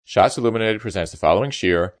Shas Illuminated presents the following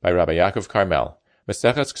shir by Rabbi Yaakov Karmel.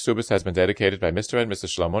 Mesechet Kesubos has been dedicated by Mr. and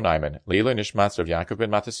Mrs. Shlomo Naiman, Leila Nishmatz of Yaakov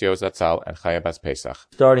ben Matasio Zatzal, and Chaya Bas Pesach.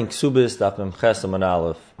 Starting Kesubos, Daf Mem Ches Amud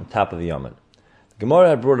Aleph, on top of the Yomid. The Gemara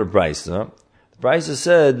had brought a brisa. The brisa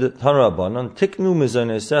said, Tana Rabbanan, Tiknu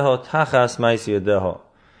Mizoneseho Tachas Maisi Yadeho.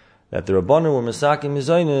 That the Rabbanan were Mesakim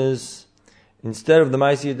Mizones instead of the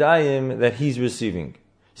Maisi Yadayim that he's receiving.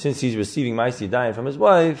 Since he's receiving Maisi Yadayim from his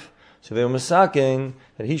wife, so they were Mesaking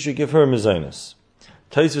that he should give her Mizones.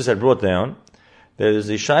 Tosfos had brought down, there's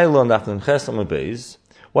a Shaila on Daf Mem Ches Amud Beis.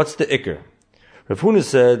 What's the Iker? Rav Huna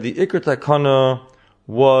said the Iker Takana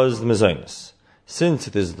was the Mizones. Since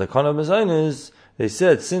it is the Takana of Mizones, they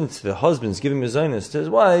said since the husband's giving Mizones to his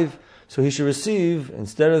wife, so he should receive,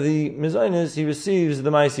 instead of the Mizones, he receives the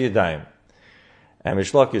Maisi Yadayim. And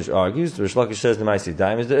Rish Lakish argues, Rish Lakish says the Maisi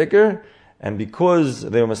Yadayim is the Iker, and because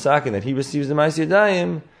they were Masakin that he receives the Maisi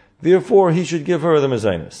Yadayim, therefore he should give her the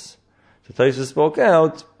Mizones. So Tosfos spoke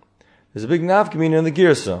out, there's a big nafkamina in the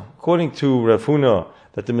Girsa. According to Rav Huna,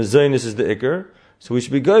 that the Mizones is the Iker, so we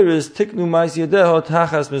should be Geiris, Tiknu Maisi Yadeho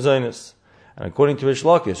Tachas Mizones. And according to Rish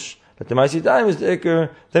Lakish, that the Maisi Yadayim is the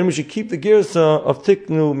Iker, then we should keep the Girsa of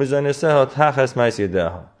Tiknu Mizoneseho Tachas Maisi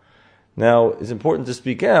Yadeho. Now, it's important to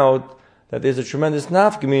speak out that there's a tremendous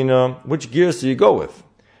nafkamina which Girsa you go with.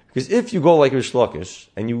 Because if you go like Rish Lakish,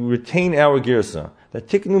 and you retain our Girsa, that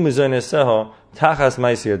Tiknu Mizoneseho Tachas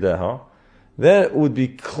Maisi Yadeho, then it would be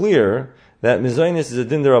clear that Mizones is a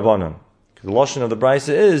din derabanan. The lashon of the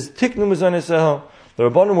brisa is Tiknu Mizoneseho. The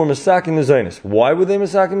Rabbanan were Mesakim Mizones. Why were they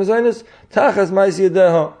Mesakim Mizones? Tachas Maisi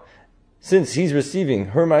Yadeho. Since he's receiving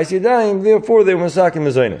her Maisi Yadayim, therefore they were Mesakim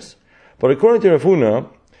Mizones. But according to Rav Huna,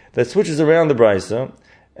 that switches around the brisa,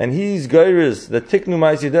 and he's geiris that Tiknu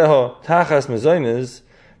Maisi Yadeho Tachas Mizones,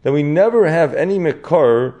 then we never have any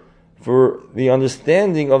mekar for the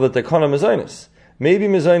understanding of the Takana Mizones. Maybe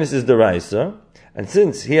Mizones is deraisa, and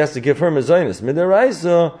since he has to give her Mizones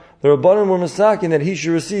mideraisa, the Rabbanan were Mesakin that he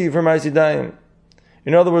should receive her Maisi Yadayim.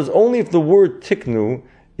 In other words, only if the word Tiknu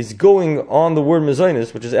is going on the word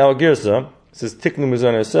Mizones, which is our Girsa, it says Tiknu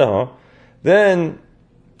Mizoneseho, then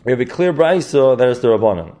we have a clear brisa that is the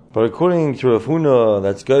Rabbanan. But according to Rav Huna,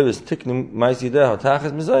 that's good as Tiknu Maisi Yadeho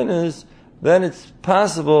Tachas Mizones, then it's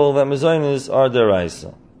possible that Mizones are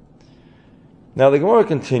deraisa. Now the Gemara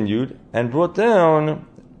continued and brought down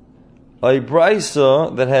a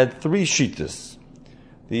brisa that had three shittas.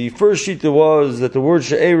 The first shitta was that the word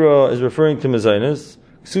she'era is referring to Mizones,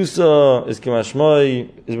 Ksusa is Kemashmai,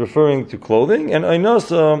 is referring to clothing, and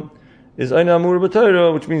Einasa is Eina Amur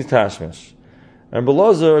B'Torah, which means Tashmish. And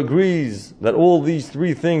Belazar agrees that all these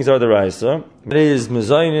three things are the Raisa. It is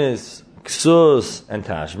Mizones, Ksus, and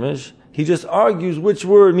Tashmish. He just argues which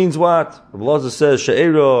word means what. Belazar says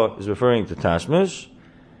She'era is referring to Tashmish,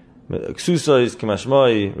 Ksusa is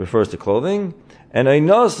Kemashmai, refers to clothing, and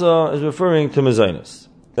Einasa is referring to Mizones.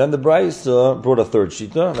 Then the Brisa brought a third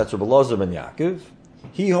shita, that's Rabbi Elazar ben Yaakov.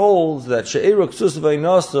 He holds that She'era, Ksus, and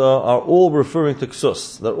Einasa are all referring to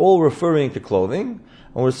Ksus. They're all referring to clothing.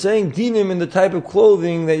 And we're saying dinim in the type of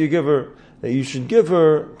clothing that you give her. That you should give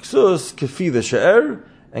her Ksus, Kafi the She'er,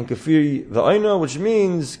 and Kafi the Aina, which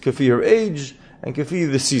means Kafi her age, and Kafi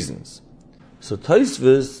the seasons. So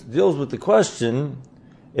Tosfos deals with the question,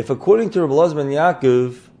 if according to Rabbi Elazar ben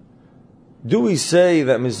Yaakov, do we say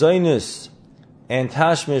that Mizones and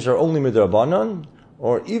Tashmish are only midrabanan,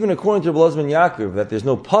 or even according to Rabbi Elazar ben Yaakov, that there's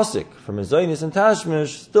no pasuk for Mizones and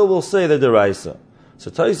Tashmish, still we'll say that they're Raisa. So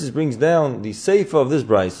Tosfos brings down the seifa of this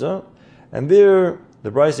brisa, and there the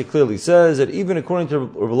brisa clearly says that even according to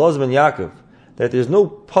Rabbi Elazar ben Yaakov, that there's no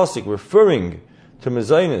pasuk referring to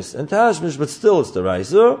Mizones and Tashmish, but still it's the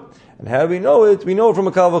Raisa. And how do we know it? We know it from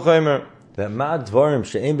a Kal V'chomer that ma dvarim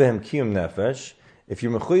she'ein behem kiyum nefesh. If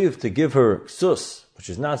you're mechuyev to give her ksus, which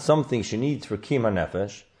is not something she needs for kiyum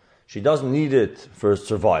nefesh, she doesn't need it for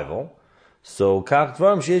survival. So kach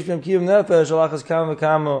dvarim she'ein behem kiyum nefesh alachas kam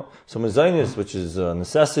v'kama. So Mizones, which is a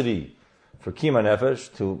necessity for kiyum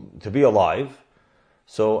nefesh to be alive.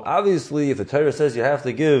 So obviously, if the Torah says you have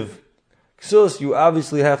to give ksus, you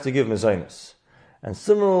obviously have to give Mizones. And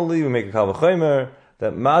similarly, we make a Kal V'chomer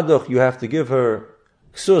that madoch you have to give her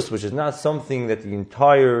ksus, which is not something that the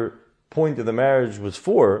entire point of the marriage was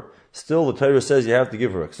for. Still, the Torah says you have to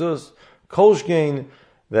give her a ksus. Kolshkein,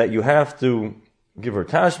 that you have to give her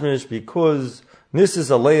tashmish because nisis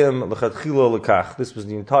aleim l'chadchila l'kach. This was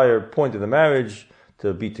the entire point of the marriage,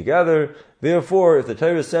 to be together. Therefore, if the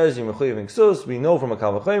Torah says you're mechuyev in ksus, we know from a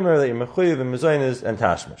Kal V'chomer that you're mechuyev in Mizones and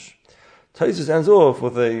tashmish. Tosfos ends off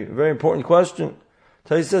with a very important question.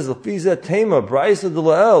 Tosfos says, "L'fizeh tema brisa de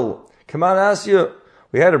la'el." Come on, Asya.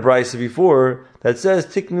 we had a brisa before that says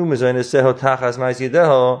tiknu mezaineseho tachas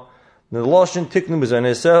ma'asiyadeho. The lashon tiknu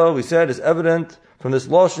mezaineseho, we said, is evident from this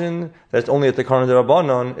lashon that it's only at the Karmel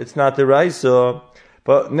Rabbanon, it's not the Raisa.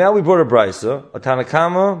 But now we brought a brisa, a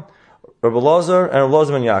Tanakama, Rabbi Lazar, and Rabbi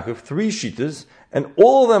Lazar and Yaakov, 3 shitas, and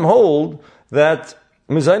all of them hold that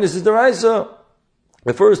mezainis is the Raisa.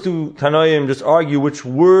 The first 2 Tanaim just argue which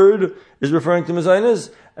word is referring to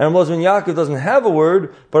mezainis, and Rabbi Lazar and Yaakov doesn't have a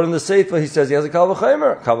word, but in the Sefer he says he has a Kal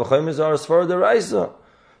V'Chomer. Kal V'Chomer is our Sfar the Raisa.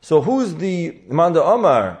 So who's the Manda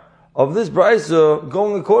Amar of this brisa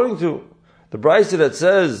going according to? The brisa that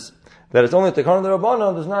says that it's only at the Karmel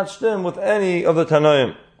Rabbanon does not stem with any of the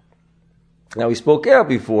Tanaim. Now we spoke out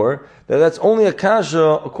before that that's only a kasha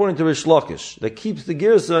according to Rish Lakish that keeps the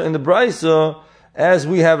girsa in the brisa as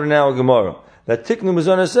we have it now in Gemara. That tiknu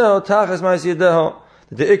mezaineseho tachas ma'asiyadeho.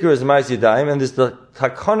 The ikar is ma'asiyadayim, and this the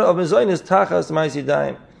takana of mezainis is tachas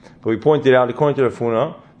ma'asiyadayim. But we pointed out according to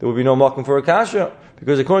Rafuna there would be no makom for a kasha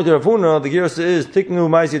because according to Rafuna the girsa is tiknu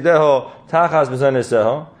ma'asiyadeho tachas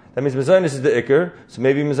mezaineseho. That means mezainis is the ikar, so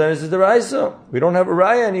maybe mezainis is the raisa. We don't have a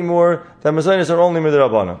raya anymore that mezainis are only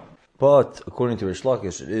midrabanan. But according to Rish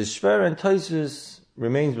Lakish, it is shver, and Taisus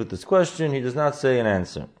remains with this question. He does not say an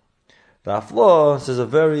answer. The Afla says a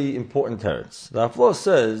very important teretz. The Afla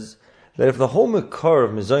says that if the whole makar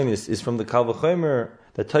of mezainis is from the Kal V'Chomer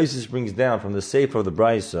that Taisus brings down from the Sefer of the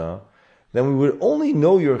Brisa, then we would only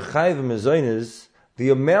know your chayv mezainis the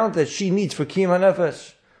amount that she needs for kiyum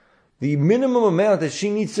hanefesh. The minimum amount that she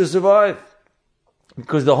needs to survive.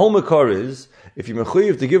 Because the whole makar is, if you're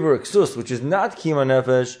mechuyev to give her a ksus, which is not kiyum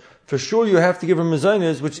hanefesh, for sure you have to give her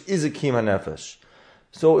mezainis, which is a kiyum hanefesh.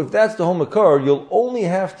 So if that's the whole makar, you'll only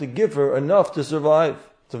have to give her enough to survive.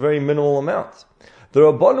 It's a very minimal amount. The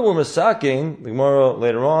Rabbanim were masaking, the Gemara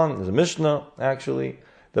later on, there's a Mishnah, actually,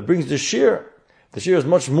 that brings the shir. The shir is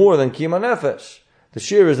much more than kiyum hanefesh. The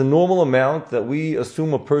shir is a normal amount that we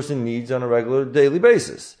assume a person needs on a regular daily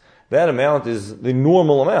basis. That amount is the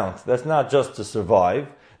normal amount. That's not just to survive.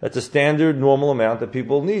 That's a standard normal amount that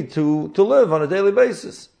people need to live on a daily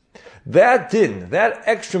basis. That din, that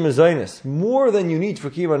extra mezainis, more than you need for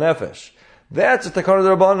kiyum hanefesh, that's a takana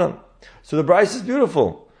d'Rabbanan. So the Brisa is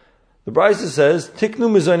beautiful. The Brisa says, tiknu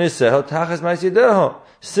mezaineseho tachas ma'asiyadeho.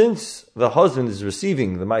 Since the husband is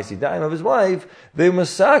receiving the ma'asiyadayim of his wife, they're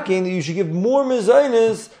masaking that you should give more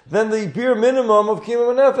mezainis than the bare minimum of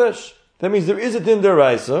kiyum hanefesh. That means there is a din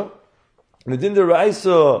d'oraisa. And the din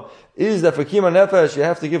d'oraisa is that for kiyum hanefesh you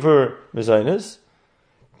have to give her mezainis,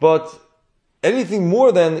 but anything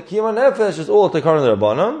more than kiyum hanefesh is all takana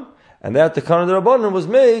d'Rabbanan, and that takana d'Rabbanan was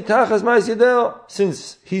made tachas ma'asiyadayim.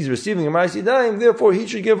 Since he's receiving a ma'asiyadayim, therefore he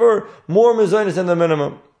should give her more mezainis than the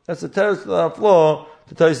minimum. That's the teretz of the flaw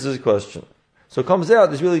to Taisus' question. So it comes out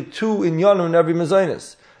there's really 2 inyanim in every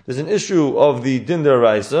mezainis. There's an issue of the din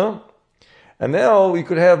d'oraisa, and now we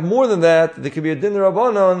could have more than that. There could be a din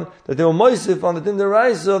d'Rabbanan that they will moisif on the din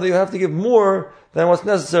d'oraisa that you have to give more than what's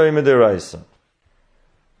necessary mid-d'oraisa.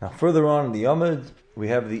 Now further on in the Yamid, we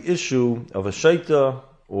have the issue of a shaita,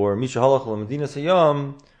 or Misha Halach L'Medina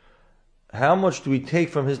Sayyam. How much do we take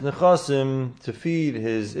from his nechasim to feed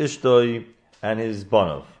his ishtoi and his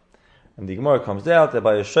banav? And the Gemara comes out that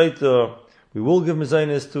by a shaita, we will give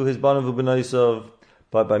mezainis to his banav u'benaisav,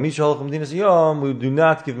 but by Misha Halach L'Medina Sayyam, we do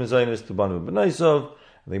not give mezainis to banav u'benaisav.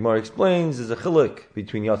 The Gemara explains there's a chiluk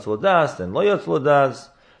between Yatzal Adas and Lo Yatzal Adas,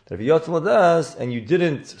 that if you're Yatzal Adas and you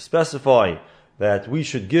didn't specify that we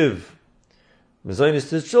should give mezainis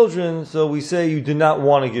to his children, so we say you do not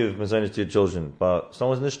want to give mezainis to your children. But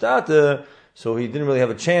someone's nishtata, so he didn't really have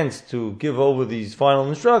a chance to give over these final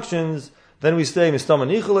instructions. Then we say mistam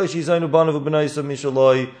anichale shizainu banav u'benaisav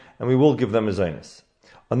mishaloi, and we will give them mezainis.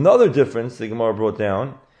 Another difference the Gemara brought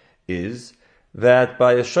down is that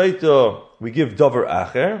by a shaita we give davar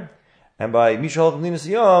acher, and by Mishal Chavlin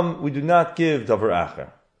Siyam we do not give davar acher.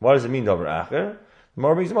 What does it mean davar acher? The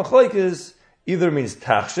Gemara brings machlokes. Either it means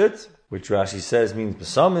tachshit, which Rashi says means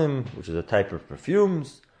besamim, which is a type of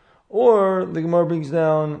perfumes, or the Gemara brings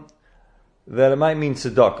down that it might mean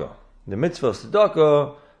tzedakah. The mitzvah of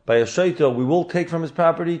tzedakah, by a shaita we will take from his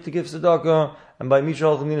property to give tzedakah, and by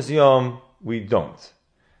Mishal Chavlin Siyam we don't.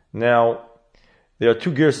 Now, there are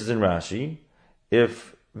 2 gersas in Rashi.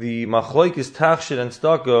 If the machlokes tachshit and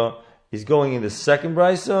tzedakah is going in the second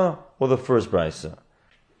brisa or the first brisa.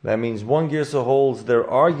 That means one gersa holds they're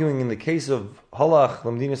arguing in the case of halach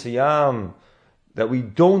l'medina sayam that we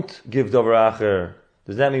don't give davar acher.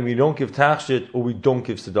 Does that mean we don't give tachshit or we don't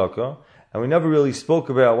give tzedakah? And we never really spoke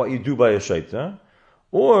about what you do by a shaita.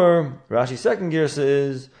 Or Rashi's second gersa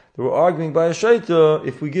is that we're arguing by a shaita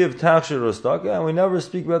if we give tachshit or tzedakah, and we never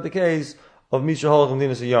speak about the case of misha halach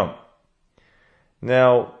l'medina sayam.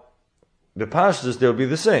 Now, the Pashtus, they would be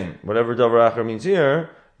the same. Whatever Davar Acher means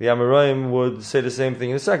here, the Amoraim would say the same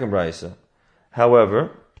thing in the second Brisa.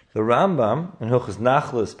 However, the Rambam, in Hilchos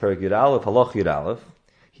Nachlas, Perek Yud Aleph, Halach Yud Aleph,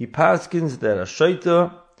 he paskins that a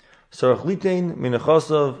shaita sarach litein min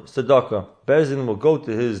nechasav tzedakah. Bezdin will go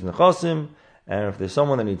to his nechasim, and if there's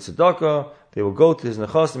someone that needs tzedakah, they will go to his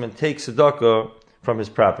nechasim and take tzedakah from his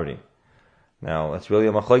property. Now, that's really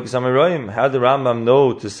a machlokes Amoraim. How did the Rambam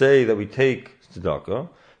know to say that we take tzedakah?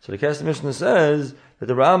 So the Kesef Mishnah says that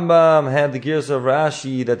the Rambam had the Girsa of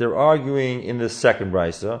Rashi that they're arguing in the second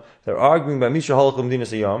Brisa. They're arguing by Misha Halachim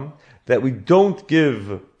Dinas Hayam that we don't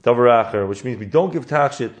give Davar Acher, which means we don't give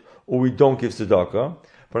Tachshit or we don't give Tzedakah.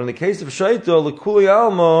 But in the case of Shaita, L'Kuli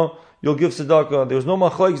Alma, you'll give Tzedakah. There was no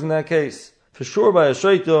machlokes in that case. For sure, by a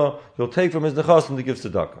Shaita, you'll take from his Nechasim to give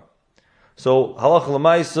Tzedakah. So, Halacha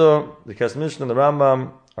L'Maisa, the Kesef Mishnah and the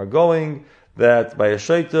Rambam are going that by a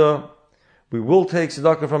Shaita, we will take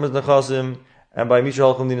tzedakah from his nechasim, and by Misha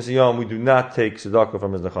Halachim Dinas Hayam, we do not take tzedakah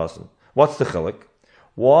from his nechasim. What's the chilek?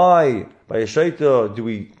 Why by a shaita do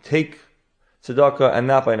we take tzedakah and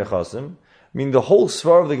not by nechasim? I mean, the whole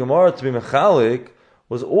svar of the Gemara to be mechalik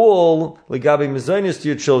was all legabe mezainis to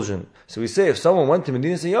your children. So we say if someone went to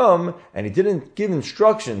Medinas Hayam and he didn't give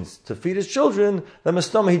instructions to feed his children, then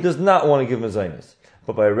mistama he does not want to give mezainis.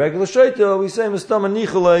 But by a regular shaita, we say mistama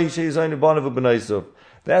nichalei sheizayne banav b'naisav.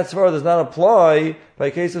 That svar does not apply by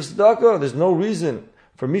a case of tzedakah. There's no reason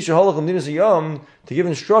for Misha Halachim Dinas Hayam to give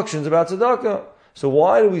instructions about tzedakah. So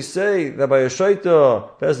why do we say that by a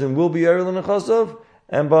shaita, Bezdin will be Eril and Nechasav,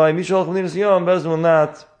 and by Misha Halachim Dinas Hayam, Bezdin will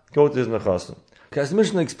not go to his Nechasav? Kesef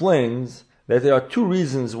Mishnah explains that there are two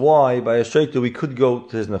reasons why by a shaita we could go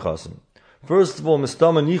to his Nechasim. First of all,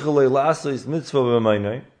 Mistama Nichalei Lasa is mitzvah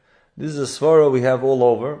b'maynei. This is a svara we have all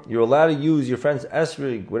over. You're allowed to use your friend's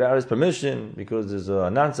esrig without his permission because there's a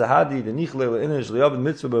nan sahadi, the nichle le'inish li'abed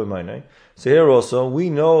mitzvah b'maynei. So here also, we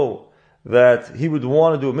know that he would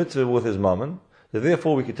want to do a mitzvah with his mammon, so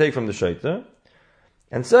therefore we could take from the shaita.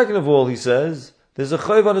 And second of all, he says, there's a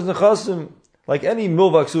chayv on his nechasim, like any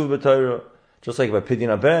milvah ksuv b'tayra, just like by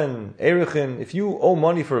pidyon aben, erichin, if you owe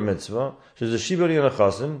money for a mitzvah, there's a shibari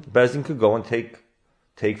nechasim, Bezdin could go and take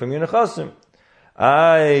from your nechasim.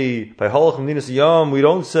 By Halachim Dinas Hayam, we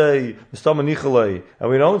don't say Mistama Nichalei, and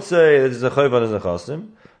we don't say that there's a chayv on his nechasim.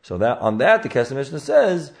 So that on that the Kesef Mishnah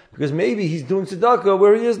says because maybe he's doing tzedakah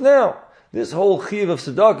where he is now. This whole chiyuv of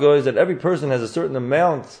tzedakah is that every person has a certain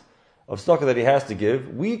amount of tzedakah that he has to give.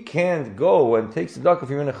 We can't go and take tzedakah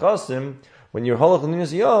from your nechasim when you're Halachim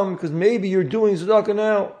Dinas Hayam because maybe you're doing tzedakah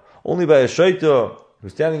now. Only by a shaita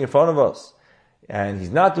who's standing in front of us and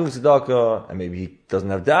he's not doing tzedakah, and maybe he doesn't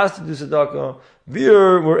have das to do tzedakah,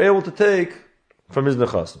 we're able to take from his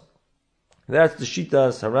nechasim. That's the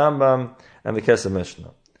Shitas, Harambam, and the Kesef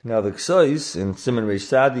Mishnah. Now the Ksais, in Siman Reish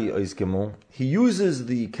Sadi, Ois Gimel, he uses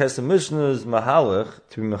the Kesef Mishnah's mahalach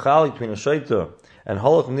to be mechalik between a shaita and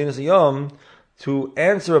Halachim Dinas Hayam to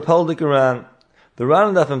answer a Peldik Ran. The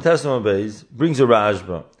Ran Daf Mem Tesam Beis brings a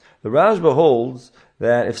Rashba. The Rashba holds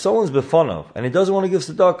that if someone's befonav and he doesn't want to give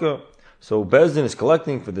tzedakah, so Bezdin is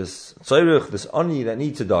collecting for this tzayrich, this ani that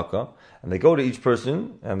needs tzedakah, and they go to each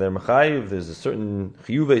person, and they're mechayiv, there's a certain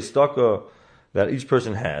chiyuvei tzedakah that each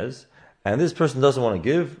person has, and this person doesn't want to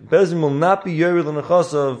give, Bezdin will not be yerid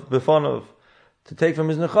l'nechasav befonav, to take from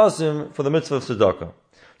his nechasim for the mitzvah of tzedakah.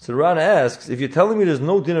 So the Ran asks, if you're telling me there's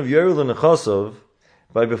no din of yerid l'nechasav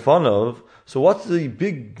by befonav, so what's the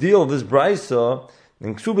big deal of this brisa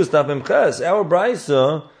in Kesubos Daf Mem Ches? Our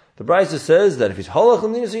brisa, the brisa says that if he's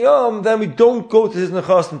Halachim Dinas Hayam, then we don't go to his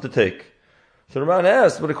nechasim to take. So the Ran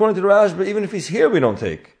asks, but according to the Rashba, even if he's here, we don't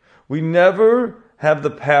take. We never have the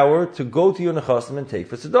power to go to your nechasim and take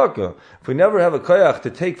for tzedakah. If we never have a koyach to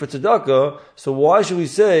take for tzedakah, so why should we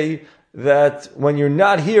say that when you're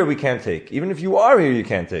not here, we can't take? Even if you are here, you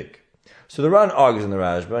can't take. So the Ran argues in the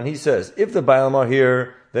Rashba, and he says, if the Baalim are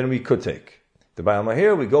here, then we could take. The Baalim are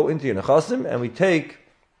here, we go into your nechasim, and we take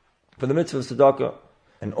for the mitzvah of tzedakah.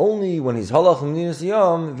 And only when he's Halachim Dinas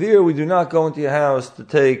Hayam, there we do not go into your house to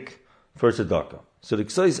take for tzedakah. So the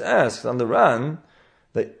Ksais asks on the Ran,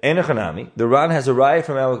 the Ran has a raya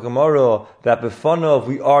from our Gemara that befanov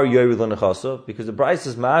we are yerid l'nechasav, because the Bryce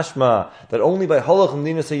is mashma that only by Halachim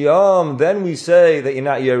Dinas Hayam then we say that you're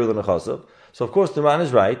not yerid l'nechasav. So of course the Ran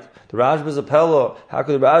is right. The Rashba is a pella. How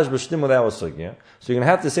could the Rashba shtim without a sugya? So you're going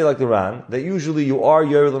to have to say like the Ran that usually you are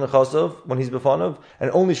yerid l'nechasav when he's befanov,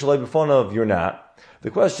 and only shalai befanov you're not.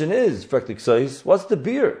 The question is, what's the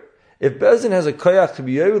beer? If Bezdin has a koyach to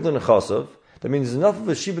be yerid l'nechasav, that means there's enough of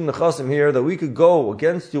a shibin nechasim here that we could go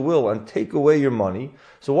against your will and take away your money.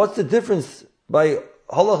 So what's the difference by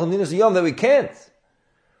Halachim Dinas Hayam that we can't?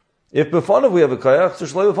 If b'fanav we have a koyach, so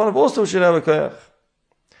shalei b'fanav also should have a koyach.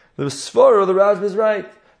 The Svara, the Rajba is right.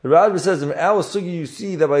 The Rajba says, in our sugi you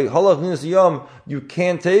see that by halach ninas yom you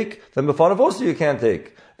can't take, then b'fanav also you can't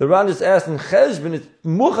take. The Ran just asked in Cheshbon, it's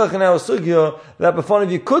muchach in our sugya that b'fanav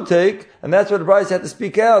you could take, and that's where the Bryce had to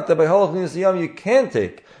speak out, that by halach ninas yom you can't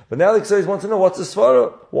take. But now the Kesubos wants to know, what's the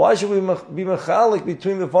Svara? Why should we be mechalik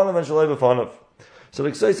between b'fanav and shalei b'fanav? So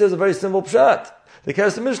the Kesubos says a very simple pshat.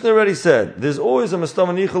 The Mishnah already said, there's always a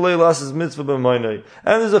mistamanicha leilas mitzvah b'maynei,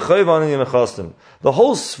 and there's a chayvan in nechasim. The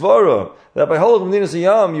whole svara, that by halach ninas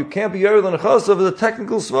yom you can't be yered on nechasav, is a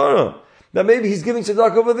technical svara. That maybe he's giving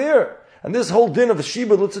tzedakah over there. And this whole din of a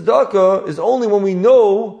shibud l'tzedakah is only when we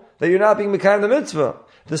know that you're not being mekayim the mitzvah.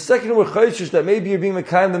 The second we're chayshish that maybe you're being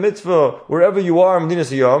mekayim the mitzvah wherever you are in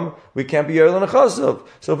ninas yom, we can't be yered on nechasav.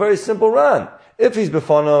 So very simple ran. If he's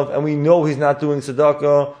b'fanav and we know he's not doing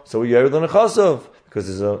tzedakah, so we yered on nechasav. Because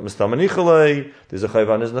there's a mistamanichale, there's a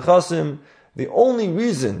chayvan is nechasim. The only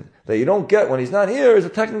reason that you don't get when he's not here is a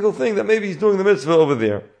technical thing that maybe he's doing the mitzvah over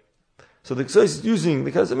there. So the Kesubos is using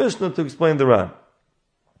the Kesef Mishnah to explain the Ran.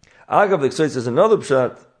 Agav, the Kesubos says another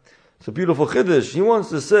pshat. It's a beautiful chiddush. He wants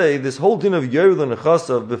to say this whole din of yerid and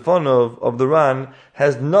nechasav b'fanav of the Ran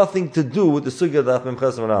has nothing to do with the sugya daf mem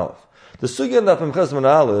chesam and aleph. The sugya daf mem chesam and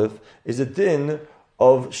aleph is a din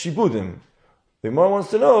of shibudim. The Gemara wants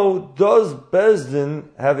to know, does Bezdin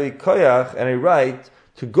have a koyach and a right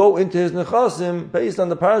to go into his nechasim based on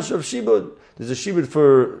the parasha of shibud? There's a shibud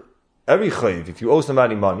for every chayiv. If you owe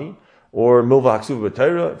somebody money, or milva haksuv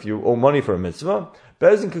b'Torah, if you owe money for a mitzvah,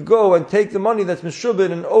 Bezdin could go and take the money that's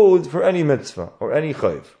meshubed and owed for any mitzvah, or any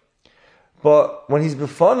chayiv. But when he's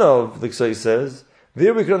b'fanav, the Kesubos says,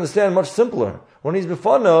 there we can understand much simpler. When he's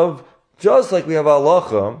b'fanav, just like we have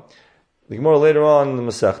halacha, the Gemara later on in the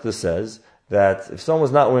Masechta says, that if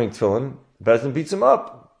someone's not wearing tefillin, Bezdin beats him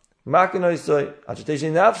up.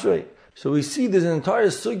 So we see there's an entire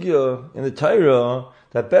sugya in the Torah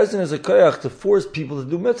that Bezdin has a koyach to force people to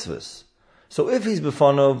do mitzvahs. So if he's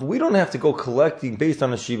b'fanav, we don't have to go collecting based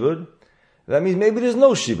on a shibud. That means maybe there's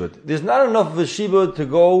no shibud. There's not enough of a shibud to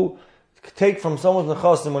go take from someone's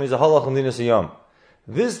nechasim when he's a halach and dinas yom.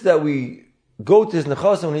 This that we go to his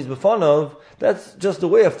nechasim when he's b'fanav, that's just a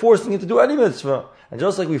way of forcing him to do any mitzvah. And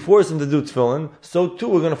just like we force him to do tefillin, so too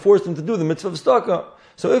we're going to force him to do the mitzvah of tzedakah.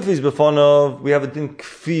 So if he's b'fanav, we have a din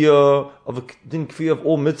kfiyah of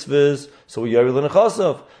all mitzvahs, so we yari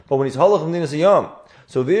l'nechasav. But when he's halach and dinas yom,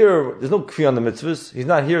 so there's no kfiyah on the mitzvahs. He's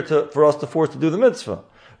not here for us to force to do the mitzvah.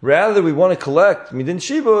 Rather, we want to collect midin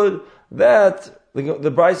shibud, that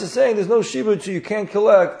the Bryce is saying there's no shibud, so you can't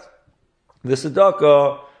collect the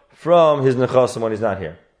tzedakah from his nechasim when he's not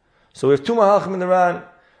here. So we have two mahalchim in the Ran.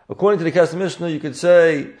 According to the Kesef Mishnah, you could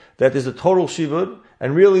say that there's a total shibud,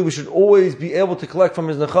 and really we should always be able to collect from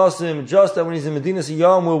his nechasim, just that when he's in Medina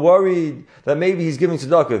Siyam, we're worried that maybe he's giving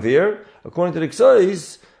tzedakah there. According to the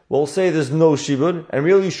Kesubos, we'll say there's no shibud, and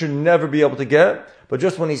really you should never be able to get, but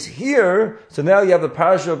just when he's here, so now you have the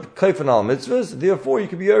parasha of kaifan al mitzvahs, therefore you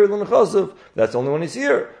could be yari l'nechasav. That's only when he's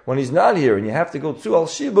here. When he's not here, and you have to go to al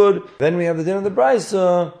shibud, then we have the din of the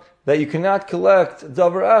Brisa, that you cannot collect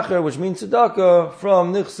davar acher, which means tzedakah,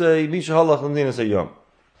 from nichsei misha halach l'dinas hayom.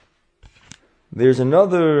 There's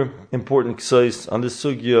another important kesais on the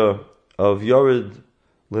sugya of yared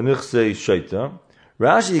l'nichsei shaita.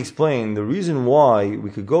 Rashi explained the reason why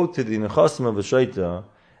we could go to the nechasim of a shaita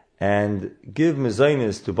and give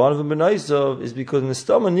mezainis to banav and benaisav is because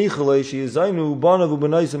nistama nichalei she yizainu banav and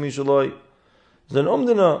benaisav mishaloi. There's an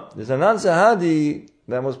umdina, there's an ansahadi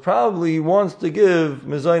that most probably wants to give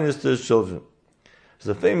mezainis to his children.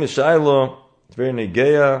 There's a famous shaila, it's very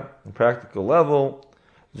negeya, on practical level.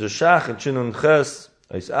 There's a shach in Chinun Ches,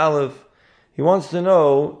 Eis Aleph. He wants to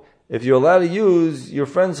know if you're allowed to use your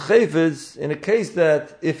friend's chayfetz in a case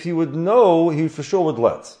that if he would know, he for sure would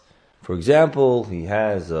let. For example, he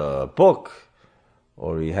has a book,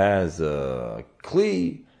 or he has a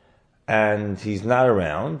kli, and he's not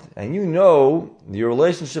around, and you know your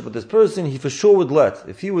relationship with this person, he for sure would let.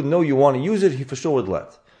 If he would know you want to use it, he for sure would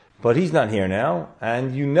let. But he's not here now,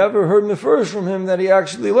 and you never heard mefurish from him that he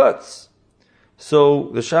actually lets. So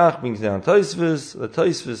the Shach brings down Taisvis. The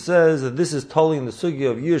Taisvis says that this is totally in the sugya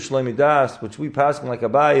of Yish Lemidas, which we pass like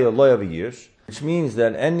Abaye Loy of a Yish, which means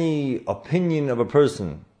that any opinion of a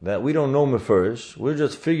person that we don't know mefurish, we're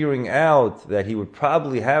just figuring out that he would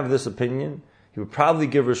probably have this opinion. He would probably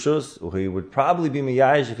give rishus, or he would probably be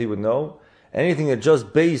miyayish if he would know. Anything that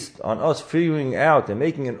just based on us figuring out and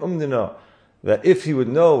making an umdina that if he would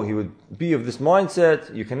know, he would be of this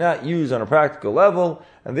mindset, you cannot use on a practical level,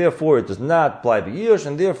 and therefore it does not apply to yish,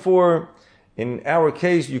 and therefore, in our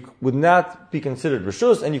case, you would not be considered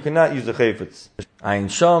rishus, and you cannot use the chayfetz. Ayin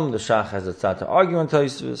Sham, the Shach has a tzad to argue on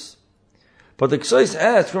Tosfos. But the Kesubos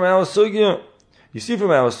asks from our sugya, you see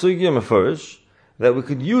from our sugya Mefurish, that we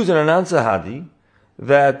could use an Anansa Hadi,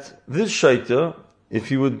 that this Shaita, if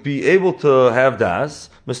he would be able to have das,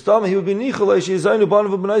 he would be nichalei.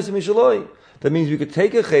 That means we could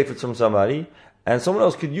take a chayfetz from somebody, and someone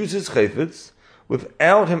else could use his chayfetz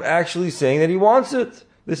without him actually saying that he wants it.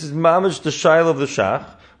 This is mamash the shaila of the shach,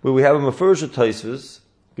 where we have a mefurish Tosfos,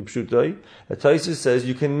 Kipshutai. The Tosfos says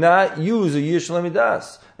you cannot use a yish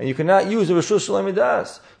das, and you cannot use a rishus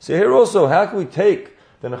das. So here also, how can we take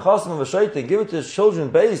the nechasim of a shaita and give it to his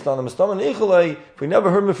children based on the mistama nichalei if we never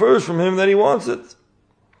heard mefurish from him that he wants it?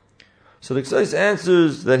 So the Kesubos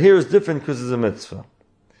answers that here is different because it's a mitzvah.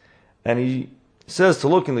 And he says to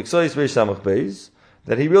look in the Kesubos Reish Samach Beis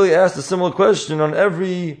that he really asked a similar question on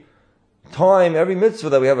every time, every mitzvah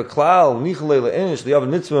that we have a klal, nichalei le'inish, you have a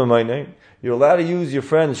mitzvah in my name. You're allowed to use your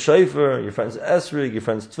friend's shayfer, your friend's esrig, your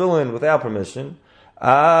friend's tefillin without permission.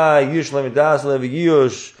 Yush lemidas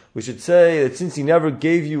leviyush. We should say that since he never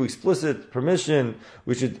gave you explicit permission,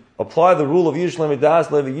 we should apply the rule of Yish Lemidas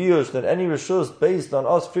Leviyush, that any rishus based on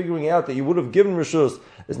us figuring out that you would have given rishus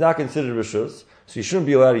is not considered rishus, so you shouldn't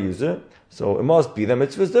be allowed to use it. So it must be that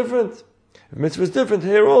mitzvah is different. If mitzvah is different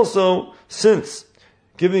here also, since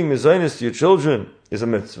giving mezainis to your children is a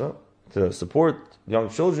mitzvah, to support young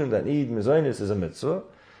children that need mezainis is a mitzvah,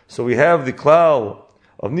 so we have the klal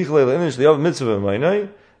of Nichalei Le'inish, the other mitzvah in Mainai,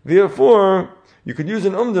 therefore, you could use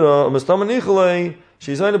an umdra, a mastama nichalei,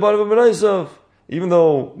 she's on the bottom of a benaisav. Even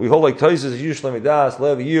though we hold like Tosfos, yush lemidas,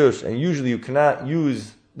 lev yush, and usually you cannot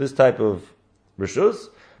use this type of rishus,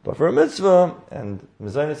 but for a mitzvah, and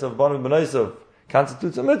mezainis of bottom of benaisav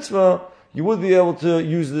constitutes a mitzvah, you would be able to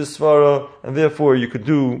use this svara, and therefore you could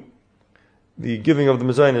do the giving of the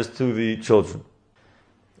mezainis to the children.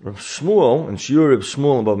 Reb Shmuel, and Shiur Reb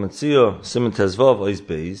Shmuel above Metzia, Siman Tezvav Ois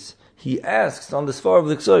Beis, he asks on the svara of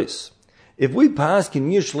the Kesubos, if we pass in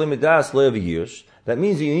yish lemidas lev yish, that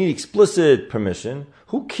means that you need explicit permission.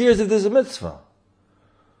 Who cares if there's a mitzvah?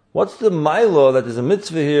 What's the mila that there's a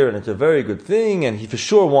mitzvah here and it's a very good thing and he for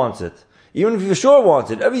sure wants it? Even if he for sure wants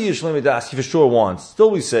it, every yish lemidas he for sure wants. Still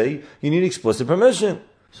we say you need explicit permission.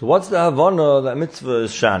 So what's the havana that mitzvah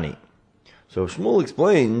is shani? So Shmuel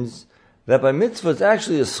explains that by mitzvah it's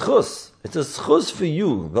actually a schus. It's a schus for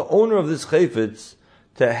you, the owner of this chayfetz,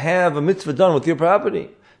 to have a mitzvah done with your property.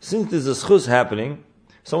 Since there's a schus happening,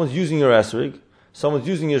 someone's using your esrig, someone's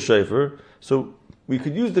using your shayfer, so we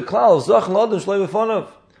could use the klal of zach l'adam shlei b'fanav.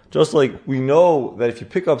 Just like we know that if you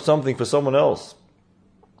pick up something for someone else,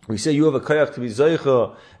 we say you have a kayak to be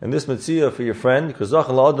zeicha and this mitzvah for your friend, because zach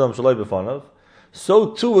l'adam shlei b'fanav. So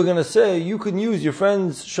too we're going to say you can use your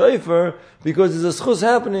friend's shayfer because there's a schus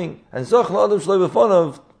happening, and zach l'adam shlei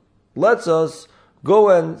b'fanav lets us go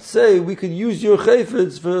and say we could use your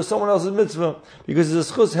chayfetz for someone else's mitzvah because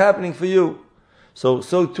there's a schus happening for you. So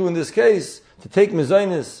too in this case, to take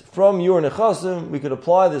mezainis from your nechasim, we could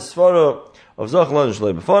apply this svara of zach l'adam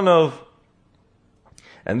shlei b'fanav,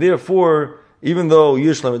 and therefore, even though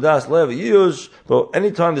yish lemidas lev yush, but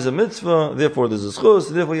anytime there's a mitzvah, therefore there's a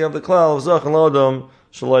schus, therefore you have the klal of zach l'adam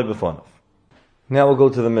shlei b'fanav. Now we'll go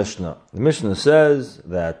to the Mishnah. The Mishnah says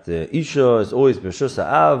that Isha is always Rishus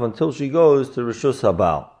Ha'av until she goes to Rishus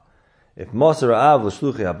Ha'bal. If Masar Ha'av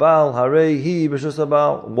l'shluchi Ha'bal, Harei hi Rishus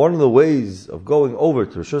Ha'bal. One of the ways of going over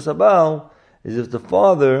to Rishus Ha'bal is if the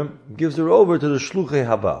father gives her over to the Shluchi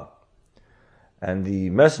Ha'bal. And the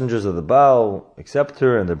messengers of the Baal accept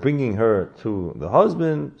her and they're bringing her to the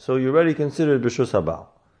husband, so you're already considered Rishus Ha'bal.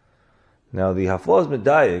 Now the Haflaz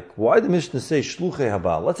Medayik, why the Mishnah say Shluchi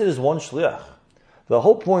Ha'bal? Let's say there's one Shliach. The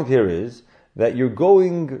whole point here is that you're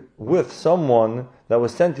going with someone that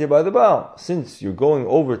was sent here by the Baal. Since you're going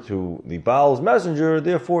over to the Baal's messenger,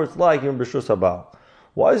 therefore it's like you're in B'shus HaBaal.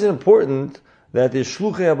 Why is it important that there's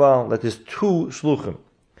Shluchei HaBaal, that there's two Shluchim?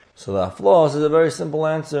 So the Haflas is a very simple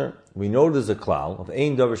answer. We know there's a klal of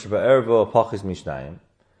Ein Davar Sheba'erva Pachis Mishnayim.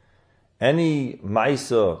 Any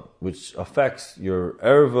Maisa which affects your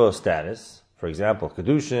Erva status, for example,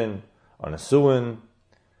 Kedushin, a Nesuin,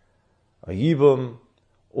 a Yibum,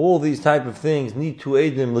 all these type of things need two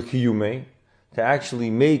Eidim L'Kiyume to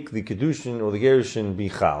actually make the Kedushin or the Gerushin be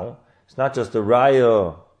Chal. It's not just a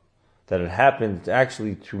Raya that it happened, it's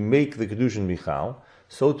actually to make the Kedushin be Chal.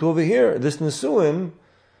 So to over here, this Nesuin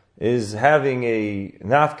is having a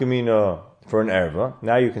Nafkamina for an Erva.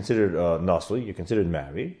 Now you're considered Nasli, you're considered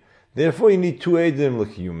married. Therefore you need two Eidim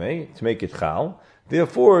L'Kiyume to make it Chal.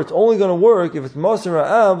 Therefore, it's only going to work if it's Masir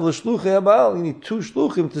Ha'av l'shluchei Ha'bal. You need two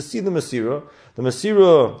shluchim to see the Masira. The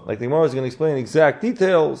Masira, like the Gemara is going to explain exact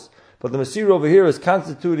details, but the Masira over here is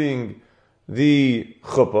constituting the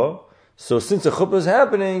chuppah. So since a chuppah is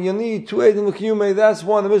happening, you need two eidim l'kiyumei. That's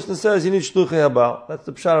why the Mishnah says you need shluchei habal. That's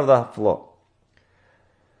the pshat of the haflah.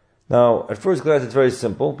 Now, at first glance, it's very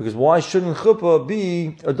simple, because why shouldn't chuppah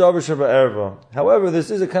be a davar sheba erva? However, this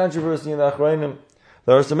is a controversy in the Achrayim.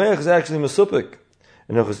 The Har Sameach is actually mesupik.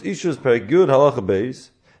 In Hilchos Ishus Perek Yud Halacha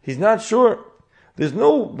Beis, he's not sure. There's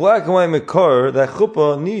no black and white makar that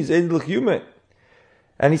chuppah needs eidei l'kiyumei.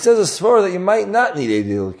 And he says a svar that you might not need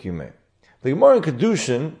eidei l'kiyumei. The Gemara in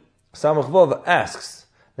Kedushin, Samach Vav, asks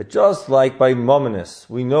that just like by Mominus,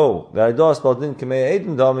 we know that Adas Baldin Kamei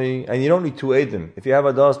Eidim Dami, and you don't need two Eidim. If you have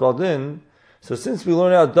Adas Baldin, so since we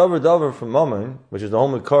learn out Davar from Momin, which is the whole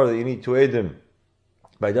makar that you need two Eidim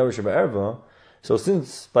by Davar Sheba Erva, so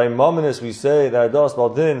since by Mominus we say that Adas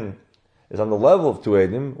Baldin is on the level of two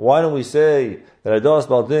Eidim, why don't we say that Adas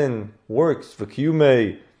Baldin works for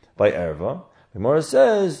Kiyumei by Erva? The Gemara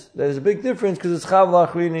says that there's a big difference because it's Chav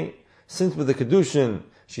Lachrini. Since with the Kedushin,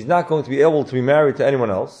 she's not going to be able to be married to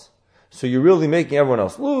anyone else, so you're really making everyone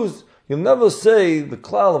else lose. You'll never say the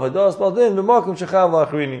klal of Hadas Baldin b'makom shechav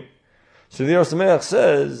la'achrini. So the Har Sameach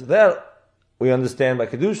says that we understand by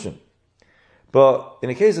Kedushin. But in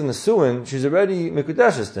the case of Nesuin, she's already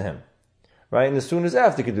Mekudeshes to him. Right? And Nesuin is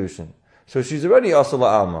after Kedushin. So she's already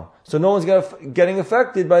Asala Alma. So no one's getting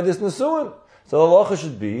affected by this Nesuin. So the halacha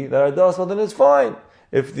should be that Hadas Baldin is fine.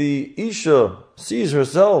 If the Isha sees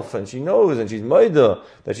herself and she knows and she's maida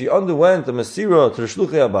that she underwent a Masira to the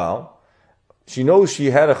Shluchei Abal, she knows she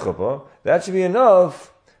had a chuppah, that should be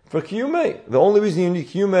enough for Kiyumei. The only reason you need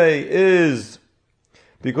Kiyumei is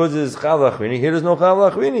because there's Chav Lachrini. Here there's no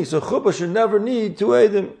Chav Lachrini, so chuppah should never need two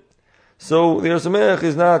Eidim. So the Har Sameach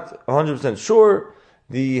is not 100% sure.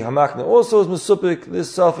 The Hamakna also is Mesupik,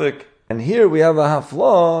 this Suffolk. And here we have a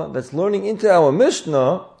haflah that's learning into our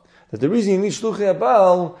Mishnah that the reason you need Shluchei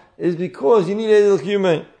Abal is because you need Eidei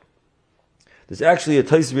L'Kiyumei. There's actually a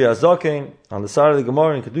Taisvi Azaken on the side of the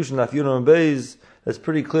Gemara in Kedushin Daf Yud and Beis that's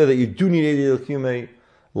pretty clear that you do need Eidei L'Kiyumei.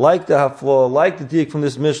 Like the Haflah, like the Dik from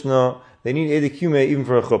this Mishnah, they need Eidei L'Kiyumei even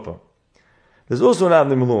for a Chuppah. There's also an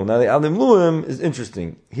Avnei Meluim. Now the Avnei Meluim is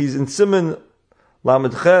interesting. He's in Siman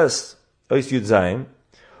Lamed Ches Ois Yud Zayin.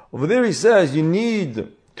 Over there he says you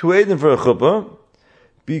need two Eidim for a Chuppah,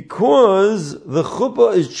 because the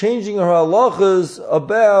chuppah is changing her halachas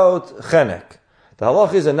about chenek. The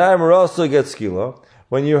halach is a nayim rasa gets skila.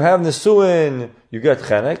 When you have nesuin, you get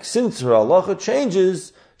chenek. Since her halacha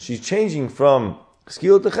changes, she's changing from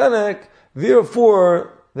skila to chenek.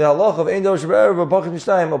 Therefore, the halach of ein davar sheba erva b'chim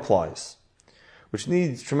mishnayim applies, which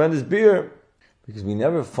needs tremendous beer, because we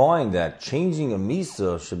never find that changing a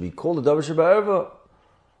misa should be called a davar sheba erva.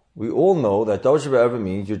 We all know that davar sheba erva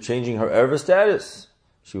means you're changing her erva status.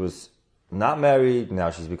 She was not married,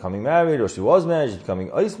 now she's becoming married, or she was married, she's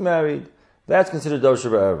becoming ice married. That's considered davar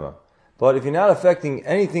sheba erva. But if you're not affecting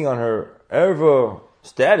anything on her erva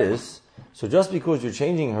status, so just because you're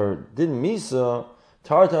changing her din misa, it's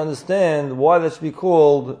hard to understand why that should be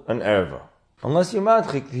called an erva. Unless you're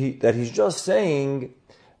madchik that he's just saying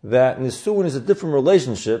that nisuin is a different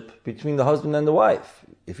relationship between the husband and the wife.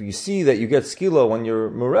 If you see that you get skila when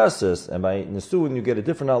you're muresis, and by nisuin you get a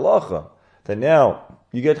different halacha, then now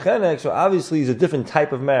you get chenek, so obviously it's a different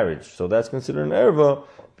type of marriage. So that's considered an erva,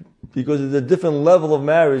 because it's a different level of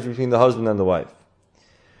marriage between the husband and the wife.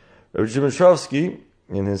 Rabbi Shimon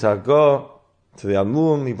in his Haggah to the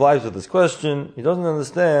Amlum, he blives with this question. He doesn't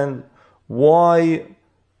understand why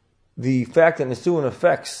the fact that Nisuin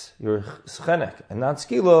affects your chenek and not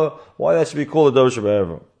skila, why that should be called a davar sheba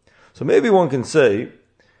erva. So maybe one can say,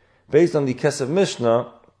 based on the Kesef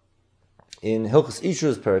Mishnah, in Hilchos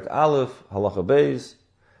Ishus Perek Aleph, Halacha Beis,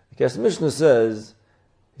 the Kesef Mishnah says,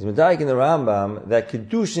 he's medayik in the Rambam, that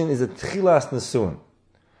Kedushin is a Tchilas Nisuin.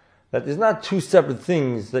 That there's not two separate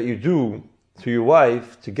things that you do to your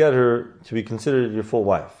wife to get her to be considered your full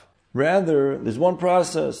wife. Rather, there's one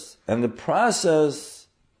process, and the process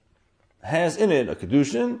has in it a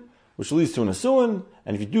Kedushin, which leads to a Nisuin,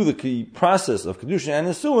 and if you do the process of Kedushin and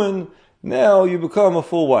Nisuin, now you become a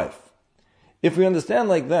full wife. If we understand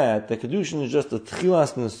like that Kedushin is just a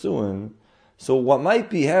Tchilas Nisuin, so what might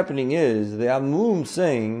be happening is the Amlum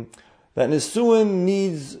saying that Nisuin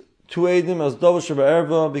needs two Eidim as davar sheba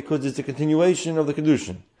erva because it's a continuation of the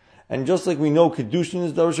Kedushin. And just like we know Kedushin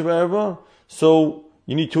is davar sheba erva, so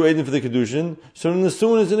you need two Eidim for the Kedushin, so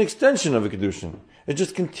Nisuin is an extension of the Kedushin. It's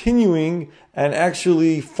just continuing and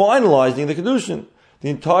actually finalizing the Kedushin. The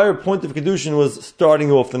entire point of Kedushin was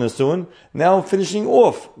starting off the Nisuin, now I'm finishing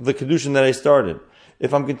off the Kedushin that I started.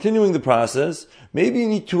 If I'm continuing the process, maybe you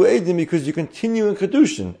need two Eidim because you're continuing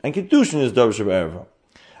Kedushin, and Kedushin is davar sheba erva.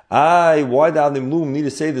 Why the Avnei Meluim need to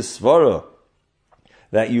say the svara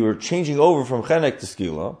that you are changing over from chenek to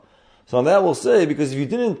skila? So on that we'll say, because if you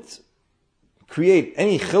didn't create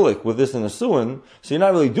any chilik with this in the suin, so you're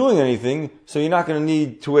not really doing anything, so you're not going to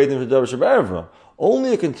need two edim for davar shebe'erva.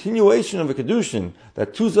 Only a continuation of a kedushin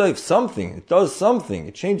that tuzayv something, it does something,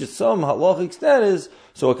 it changes some halachic status.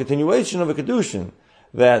 So a continuation of a kedushin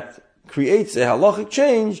that creates a halachic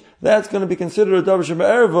change, that's going to be considered a davar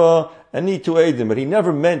shebe'erva and need two edim. But he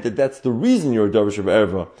never meant that that's the reason you're a davar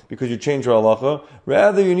shebe'erva, because you change your halacha.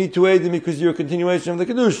 Rather, you need two edim because you're a continuation of the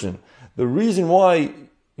kedushin. The reason why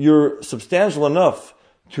you're substantial enough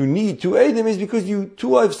to need two edim is because you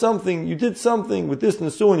tuayv something, you did something with this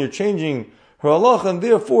nesuah, and you're changing her halacha, and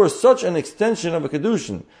therefore such an extension of a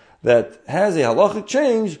kedushin that has a halachic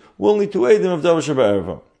change will need two edim of davar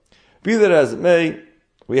shebe'erva. Be that as it may,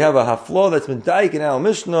 we have a haflah that's been daik in our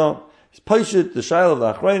Mishnah. It's paishit the shail of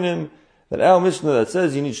the achreinim, that our Mishnah that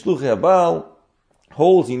says you need shluchei habal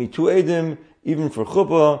holds you need two edim even for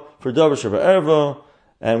chuppah for davar shebe'erva.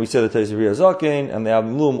 And we said the Teisavir Zaken and the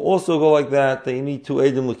Abimlum also go like that. They need two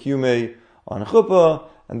edim l'kiyumei on chuppah,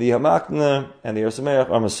 and the hamakna and the Yersameach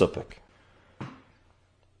are masupik.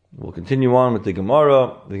 We'll continue on with the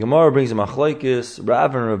Gemara. The Gemara brings a machlekes,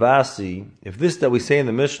 Rav and Ravasi. If this that we say in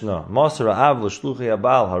the Mishnah, Masar Av l'shluchei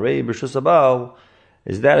abal harei b'shus abal,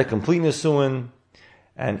 is that a complete nesuin?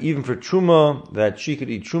 And even for truma, that she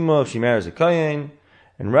could eat truma if she marries a kayin.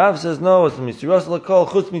 And Rav says no, it's misiras l'kol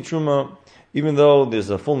chutz mitruma. Even though there's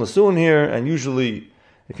a full nesuin here, and usually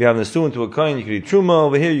if you have nesuin to a kayin, you can eat truma.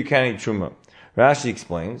 Over here, you can't eat truma. Rashi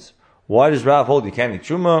explains, why does Rav hold you can't eat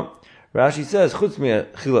truma? Rashi says, chutz mi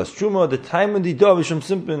chilas truma, the time when the davisham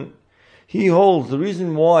simpin. He holds the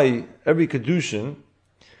reason why every kedushin,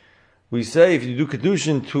 we say if you do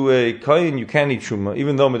kedushin to a kayin, you can't eat truma,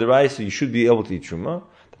 even though midaraisa you should be able to eat truma.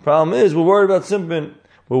 The problem is, we're worried about simpin.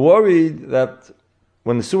 We're worried that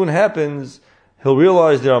when the suin happens, he'll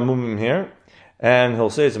realize there are mumim here, and he'll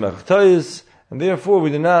say it's a mechatayis, and therefore we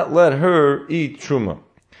do not let her eat truma.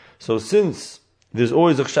 So since there's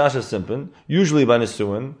always a chashash simpin, usually by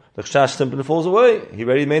nesuin, the chashash simpin falls away. He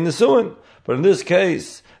already made nesuin. But in this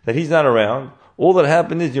case, that he's not around, all that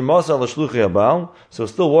happened is your masal l'shluchei habal, so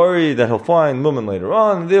still worried that he'll find mumin later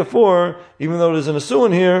on, and therefore, even though there's a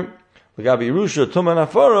nesuin here, l'gabi yerusha, tumah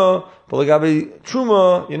nafara, but l'gabi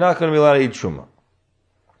truma, you're not going to be allowed to eat truma.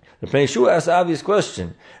 The Pnei Yeshua asks the obvious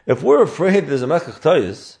question. If we're afraid there's a mekach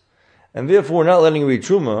tayis, and therefore we're not letting you eat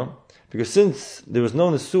truma, because since there was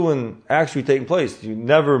no nesuin actually taking place, you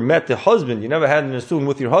never met the husband, you never had a nesuin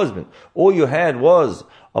with your husband. All you had was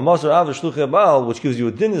a masar av shluchei habal, which gives you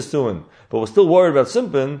a din nesuin, but we're still worried about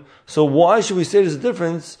simpin. So why should we say there's a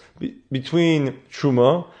difference between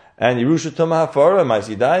truma and yerusha tamah hafara and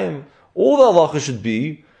ma'asidayim? All the halacha should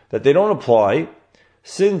be that they don't apply.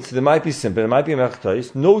 Since there might be simpin, there might be a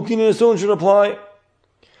mechtais, no din nesuin should apply.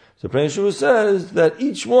 So Pnei Yeshua says that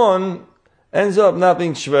each one ends up not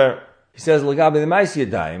being shver. He says, L'gabi the ma'aseh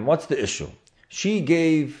yadayim, what's the issue? She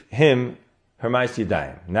gave him her ma'aseh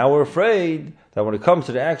yadayim. Now we're afraid that when it comes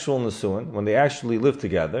to the actual nesuin, when they actually live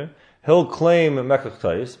together, he'll claim a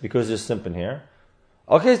mekach because there's simpin here.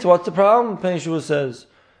 Okay, so what's the problem? Pnei Yeshua says,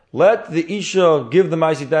 let the isha give the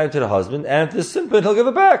ma'aseh yadayim to the husband, and if there's simpin, he'll give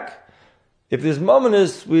it back. If there's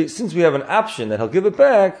mumminus, since we have an option that he'll give it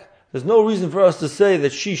back, there's no reason for us to say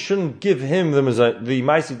that she shouldn't give him the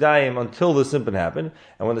ma'aseh yadayim until the simpin happened.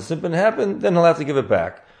 And when the simpin happened, then he'll have to give it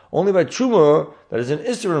back. Only by truma, that is an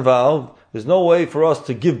isser involved, there's no way for us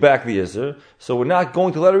to give back the isser. So we're not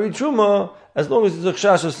going to let her eat truma as long as it's a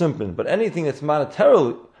chash of simpin. But anything that's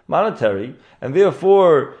monetary, and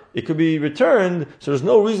therefore it could be returned, so there's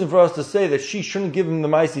no reason for us to say that she shouldn't give him the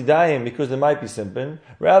ma'aseh yadayim because there might be simpin.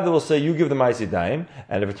 Rather, we'll say you give the ma'aseh yadayim,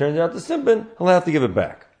 and if it turns out to simpin, he'll have to give it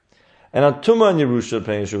back. And on Tumah and Yerusha,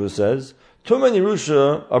 Pnei Yeshua says, Tumah and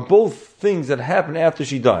Yerusha are both things that happen after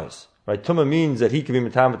she dies. Right? Tumah means that he can be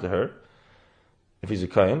metamet to her, if he's a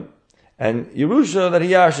kain, and Yerusha that he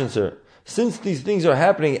yashins her. Since these things are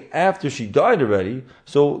happening after she died already,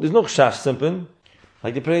 so there's no chashash simpin.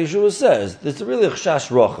 Like the Pnei Yeshua says, there's really a chashash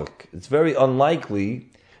rochak. It's very unlikely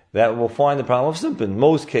that we'll find the problem of simpin.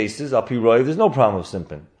 Most cases, al pi roiv, there's no problem of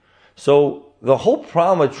simpin. So the whole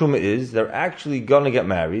problem with truma is they're actually going to get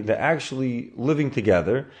married. They're actually living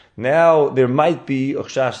together. Now there might be a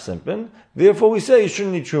chash simpin. Therefore, we say you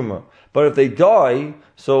shouldn't need truma. But if they die,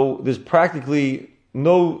 so there's practically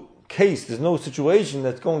no case, there's no situation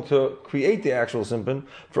that's going to create the actual simpin.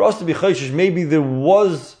 For us to be chayshish, maybe there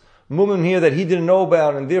was mumin here that he didn't know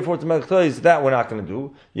about, and therefore it's mekhtayis, that we're not going to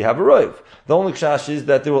do. You have a roiv. The only chash is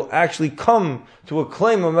that they will actually come to a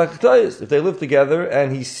claim of mekhtayis if they live together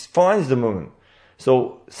and he finds the mumin.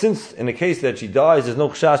 So since in the case that she dies, there's no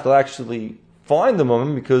chash to actually find the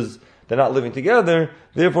mumin because they're not living together,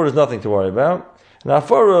 therefore there's nothing to worry about. And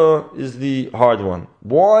Afara is the hard one.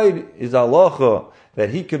 Why is halacha that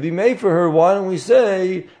he could be made for her? Why don't we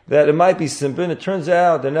say that it might be simpin? It turns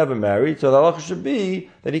out they're never married, so the halacha should be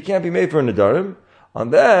that he can't be made for a nedarim. On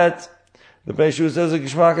that, the Pnei Shua says a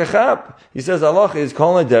gishmak achap. He says halacha is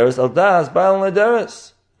kol nederes al das baal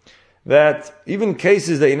nederes. That even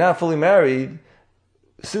cases that you're not fully married,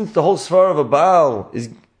 since the whole svara of a baal is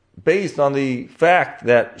based on the fact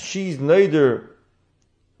that she's neither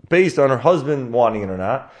based on her husband wanting it or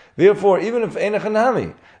not, therefore, even if ein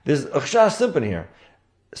hanami, there's a chashash simpin here.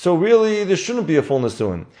 So really, there shouldn't be a full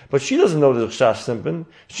nesuin. But she doesn't know there's a chashash simpin.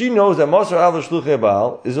 She knows that Masar al shluchei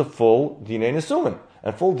baal is a full dinei nesuin.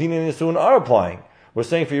 And full dinei nesuin are applying. We're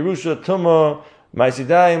saying for Yerusha, Tumah,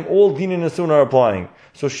 Maisidayim, all dinei nesuin are applying.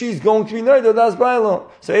 So she's going to be neider das baila.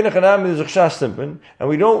 So ein hanami is a chashash simpin. And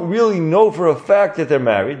we don't really know for a fact that they're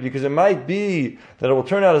married, because it might be that it will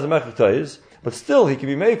turn out as a mechak tayis. But still, he can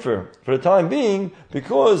be made for the time being,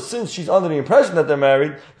 because since she's under the impression that they're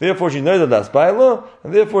married, therefore she's neither das baila,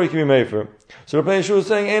 and therefore he can be made for. So Rabbi Yeshua is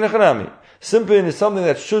saying, ein hanami. Simpin is something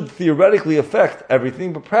that should theoretically affect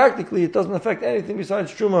everything, but practically it doesn't affect anything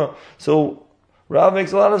besides truma. So Rav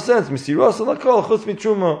makes a lot of sense. Misiras alakol chutz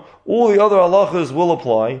mitruma. All the other halachas will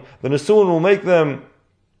apply. The nesuin will make them,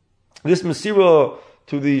 this mesira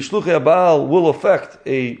to the shluchei baal will affect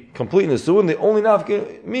a complete nesuin. The only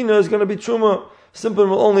nafka mina is going to be truma. Simpin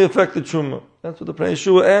will only affect the truma. That's what the Pnei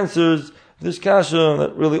Shua answers this kasha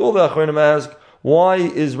that really all the achronim ask. Why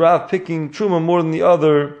is Rav picking truma more than the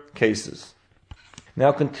other cases?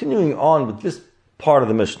 Now, continuing on with this part of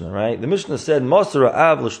the Mishnah, right? The Mishnah said, Masara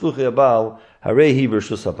av l'shluchei baal harehi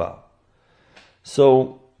b'rshus habal.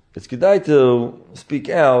 So it's kedai to speak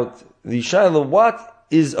out the shaila. What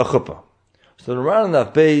is a chuppah? So the Ran in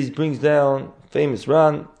that Beis brings down, famous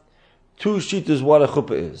Ran, two shittas what a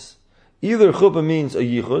chuppah is. Either chuppah means a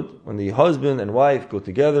yichud, when the husband and wife go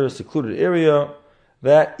together, a secluded area,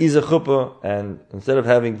 that is a chuppah, and instead of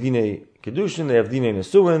having dinei kedushin, they have dinei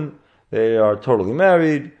nesuin, they are totally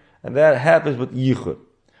married, and that happens with yichud.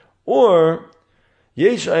 Or,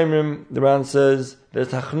 yesh aimrim, the Ran says, there's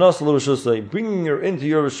hachnas l'rishusay, bringing her into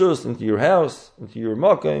your rishus, into your house, into your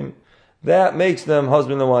makim, that makes them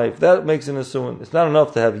husband and wife. That makes an nesuin. It's not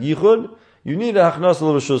enough to have yichud. You need a hachnas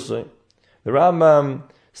l'rishusay. The Rambam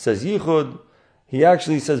says yichud. He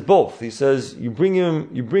actually says both. He says you bring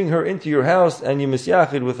her into your house and you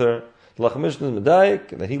misyachid with her. The Lachem Mishnah is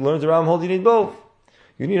medayik that he learns the Rambam holds you need both.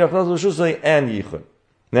 You need hachnas l'rishusay and yichud.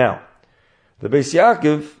 Now, the Beis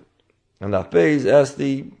Yaakov and the Beis asked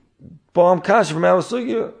the Baam Kasha from our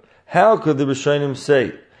sugya, how could the Rishonim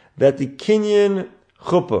say that the kinyan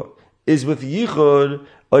chuppah is with yichud?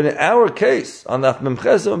 In our case, on the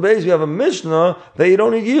Memches and Beis, we have a Mishnah that you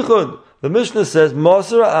don't need yichud. The Mishnah says,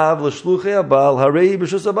 Masar av l'shluchei abal harei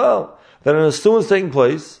b'shus abal. That an nesuin is taking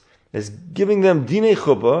place, is giving them dinei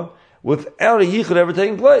chuppah without a yichud ever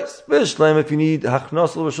taking place. B'shlem, if you need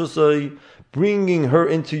hachnas l'b'shusay, bringing her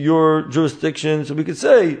into your jurisdiction, so we could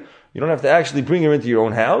say, you don't have to actually bring her into your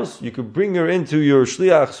own house. You could bring her into your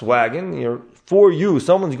shliach's wagon, for you.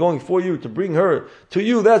 Someone's going for you to bring her to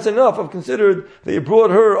you. That's enough. I've considered that you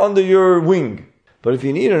brought her under your wing. But if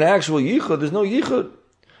you need an actual yichud, there's no yichud.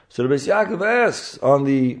 So the Beis Yaakov asks on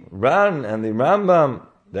the Ran and the Rambam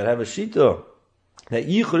that have a shita that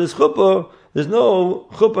yichud is chuppah. There's no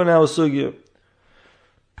chuppah now sugya.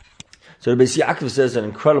 So the Beis Yaakov says an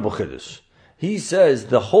incredible chiddush. He says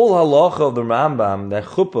the whole halacha of the Rambam that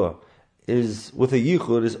chuppah is with a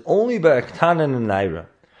yichud is only by Aktana and Naira.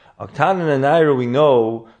 Aktana and Naira, we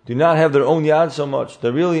know, do not have their own yad so much.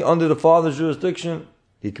 They're really under the father's jurisdiction.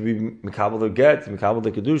 He could be mikabel their get, mikabel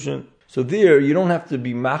their kedushin. So there, you don't have to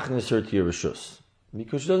be machnes her to your rishus,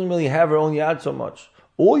 because she doesn't really have her own yad so much.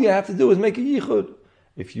 All you have to do is make a yichud.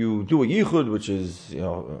 If you do a yichud, which is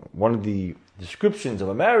one of the descriptions of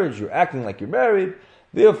a marriage, you're acting like you're married.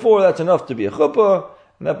 Therefore, that's enough to be a chuppah,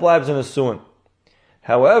 and that blabs in a suin.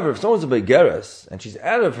 However, if someone's a begeres and she's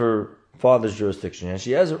out of her father's jurisdiction and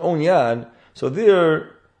she has her own yad, so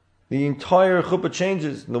there the entire chuppah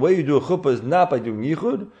changes. And the way you do a chuppah is not by doing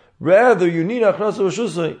yichud, rather you need achnas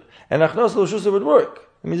l'rishusay, and achnas l'rishusay would work.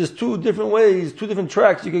 I mean, there's two different ways, two different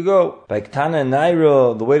tracks you could go. By Ktana and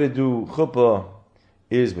Naira, the way to do chuppah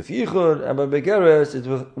is with yichud, and by begeres it's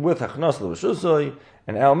with achnas l'rishusay.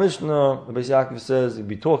 And our Mishnah, the Beis Yaakov says, he'd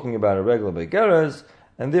be talking about a regular begeres,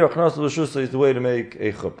 and there achnas l'rishusay is the way to make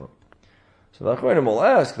a chuppah. So the Achronim will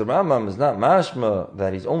ask, the Rambam is not mashma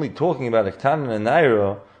that he's only talking about a Ktana and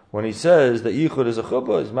Naira when he says that yichud is a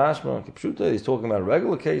chuppah. Is mashma kipshuta. He's talking about a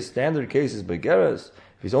regular case, standard case is begeres.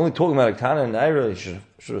 If he's only talking about a Ktana and Naira, he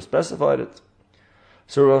should have specified it.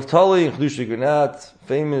 So Rav Tali in Chedush Gunat,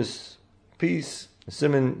 famous piece,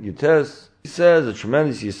 Siman Yutes, he says a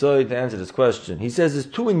tremendous yesod to answer this question. He says there's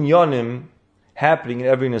two inyanim happening in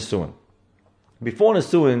every Nesuin. Before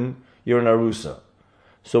Nesuin, you're an Arusa.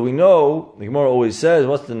 So we know, the Gemara always says,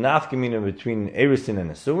 what's the nafkamina between Erisin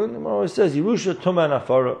and Nesuin? The Gemara always says, Yerusha Tuma and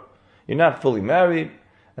Afara. You're not fully married,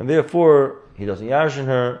 and therefore, he doesn't yarshin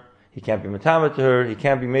her, he can't be matama to her, he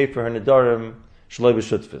can't be made for her nedarim, shaloi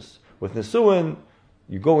b'shutfis. With Nesuin,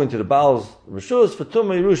 you go into the Baal's Rishus for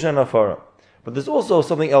Tuma, Yerusha, and Afara. But there's also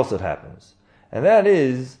something else that happens. And that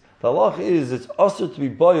is, the halach is, it's usher to be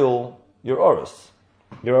boil your oris,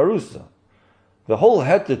 your arusa. The whole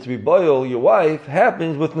heter to be boil your wife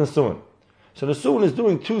happens with Nesuin. So Nesuin is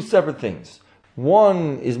doing two separate things.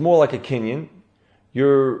 One is more like a kinyan.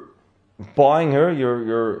 You're buying her,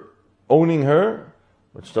 you're owning her,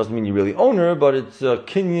 which doesn't mean you really own her, but it's a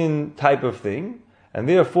kinyan type of thing. And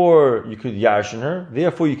therefore, you could yarshin her.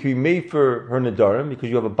 Therefore, you could be made for her nedarim because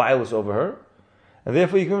you have a bias over her. And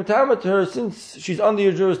therefore, you can retire to her since she's under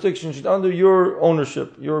your jurisdiction, she's under your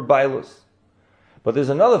ownership, your bias. But there's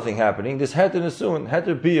another thing happening. This heter nesuin,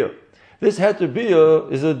 heter bia. This heter bia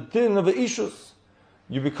is a din of the ishus.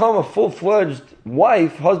 You become a full-fledged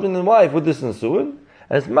wife, husband and wife with this nesuin.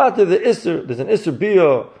 And it's matter the isser. There's an isser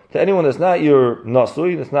bia to anyone that's not your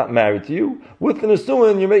nasui, that's not married to you. With the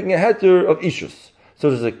nesuin, you're making a heter of ishus. So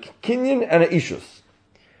there's a kinyan and an ishus.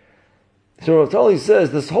 So Rav Tali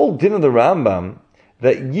says this whole din of the Rambam,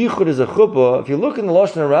 that yichud is a chuppah. If you look in the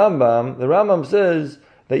Lashon the Rambam says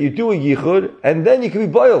that you do a yichud and then you can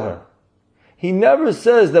be boil her. He never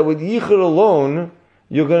says that with yichud alone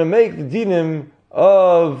you're going to make the dinim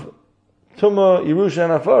of Tuma, Yerusha,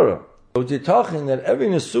 and Afara. So you're talking that every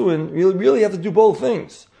nesuin you really have to do both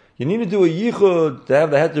things. You need to do a yichud to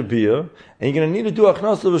have the heter bia, and you're going to need to do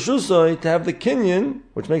achnas l'reshusai to have the kinyan,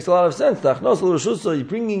 which makes a lot of sense. The achnas l'reshusai, you're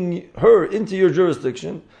bringing her into your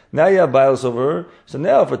jurisdiction. Now you have bias over her. So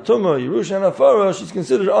now for Tuma, Yerusha, and Afara, she's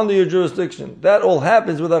considered under your jurisdiction. That all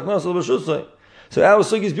happens with achnas l'reshusai. So our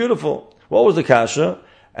sugi is beautiful. What was the kasha?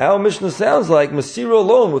 Our Mishnah sounds like Masira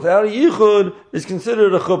alone, without a yichud, is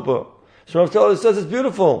considered a chuppah. So Rav Tali says it's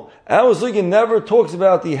beautiful. Our sugi never talks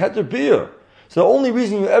about the heter bia. So the only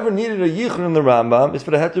reason you ever needed a yichud in the Rambam is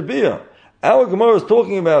for the heter bia. Our Gemara is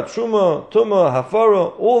talking about Truma, Tuma,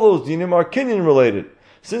 Hafara, all those dinim are kinyan related.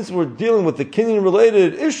 Since we're dealing with the kinyan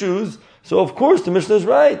related issues, so of course the Mishnah is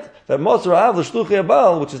right. That Masar Av l'shluchei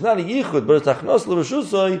Baal, which is not a yichud, but it's achnas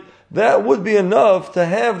l'reshusai, that would be enough to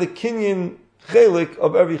have the kinyan chelik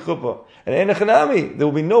of every chuppah. And enechanami, there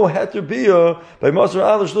will be no heter bia by Masar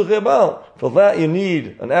Av l'shluchei Baal. For that you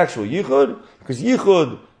need an actual yichud, because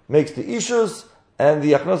yichud makes the ishus, and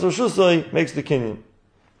the achnas l'reshusai makes the kinyan.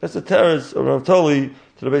 That's the teretz of Rav Tali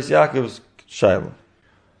to the Beis Yaakov's shayla.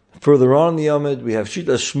 Further on in the Yomid, we have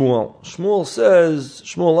Shita Shmuel. Shmuel says,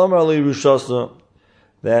 Shmuel Amar Li Rushasa,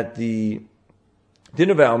 that the din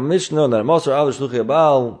of our Mishnah, that Masar Av l'shluchei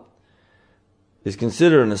Baal is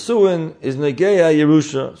considered an Asuin, is Negeya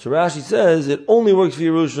Yerusha. So Rashi says, it only works for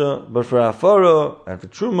Yerusha, but for Hafara, and for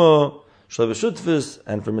Truma, Shlei B'shutfis,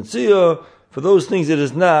 and for Metzia, for those things it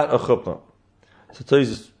is not a chuppah. So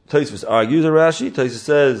Tosfos argues with Rashi. Tosfos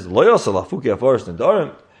says, Lo yosel afuki afaris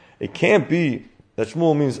nedarim. It can't be that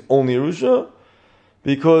Shmuel means only Yerusha,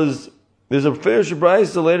 because there's a fair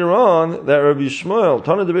shabraisa later on that Rabbi Shmuel,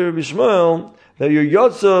 Tana de Rabbi Shmuel, that your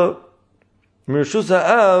yotza mirshusa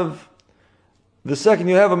av, the second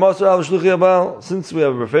you have a Masar Av l'shluchei Baal, since we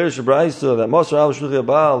have a fair shabraisa that Masar Av l'shluchei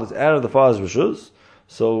Baal is out of the father's rishus,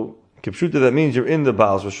 so kipshuta that means you're in the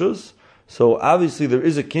Baal's rishus. So obviously there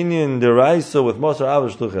is a kinyan deraisa with Masar Av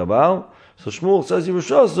l'shluchei Baal. So Shmuel says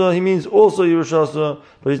Yerushasa, he means also Yerushasa,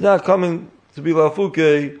 but he's not coming to be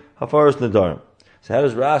lafuke hafaras nedarim. So how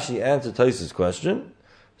does Rashi answer Tosfos' question?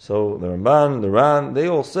 So the Ramban, the Ran, they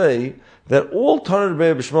all say that all Tanur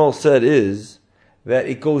Rebbe Shmuel said is that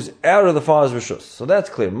it goes out of the father's rishus. So that's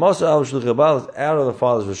clear. Masar Av l'shluchei Baal is out of the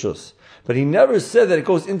father's rishus. But he never said that it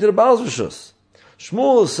goes into the Baal's rishus.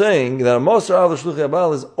 Shmuel is saying that a Masar Av l'shluchei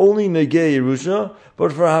Baal is only negei Yerusha,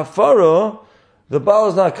 but for Hafara, the Baal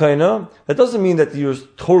is not kaina. That doesn't mean that you're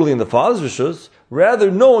totally in the father's rishus.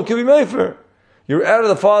 Rather, no one can be mefer. You're out of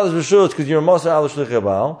the father's rishus because you're a Masar Av l'shluchei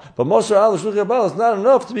Baal, but Masar Av l'shluchei Baal is not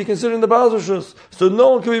enough to be considered in the Baal's rishus. So no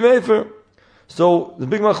one can be mefer. So the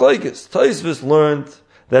big machlekes, Tosfos learned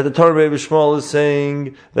that the Torah Rebbe Shmuel is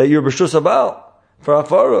saying that you're b'shus Baal for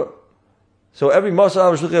Hafara. So every Masar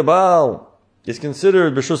Av l'shluchei Baal is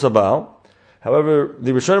considered b'shus Baal. However,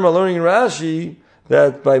 the Rishonim are learning in Rashi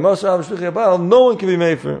that by Masar Av l'shluchei Baal, no one can be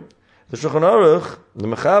mefer. The Shulchan Aruch, the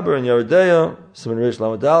Mechaber and Yeridea, Siman Reish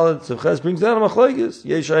Lamed Daled, Sivches brings down a machlekes.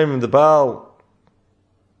 Yeshayim the Baal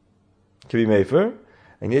can be mefer,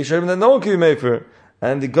 and yesh Shayim that no one can be mefer.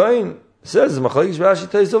 And the Goyin says, Machlekes Rashi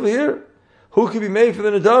takes over here. Who can be made for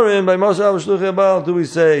the Nadarim by Moshe Shluchei Baal? Do we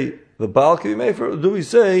say the Baal can be made for? Or do we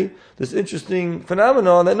say this interesting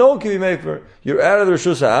phenomenon that no one can be made for? You're out of the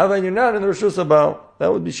Rishus HaAv and you're not in the Rishus HaBaal.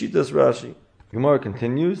 That would be Shitas Rashi. Gemara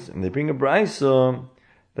continues, and they bring a brayso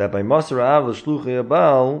that by Moshe Shluchei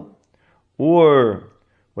Baal, or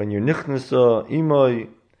when you're Nichnasa Imoy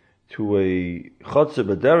to a Chotzer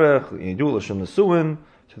B'derech, and you do it L'Shem Nesuin,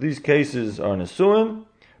 so these cases are Nesuin.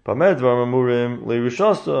 Pamed Dvar Mamurim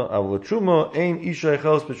LeRishasa Avla Truma Ein Isha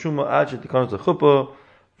Echels B'Truma Achet Tikanos Chuppah.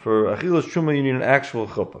 For Achilas Truma you need an actual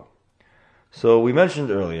chuppah. So we mentioned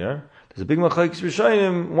earlier there's a big machlekes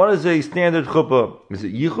Rishonim. What is a standard chuppah? Is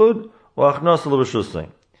it yichud or achnasa l'rishusay?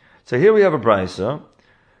 So here we have a brayso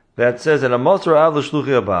that says that a moser av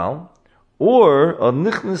l'shluchei abal or a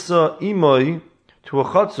nichnasa imoy to a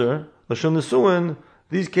chatzar l'shum nesuin.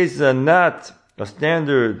 These cases are not a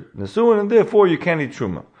standard nesuin, and therefore you can't eat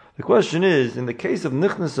truma. The question is, in the case of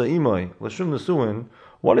nichnasa imoy l'shum nesuin,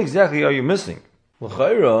 what exactly are you missing?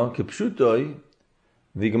 L'chayra kipshutoi,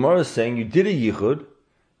 the Gemara is saying you did a yichud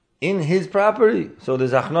in his property, so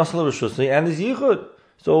there's achnasa l'rishusay and there's yichud.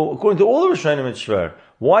 So according to all the Rishonim it's shver.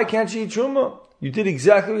 Why can't you eat truma? You did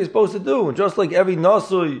exactly what you're supposed to do. And just like every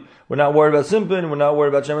nasui, we're not worried about simpin, we're not worried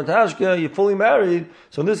about shemet hashka, you're fully married.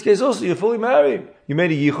 So in this case also, you're fully married. You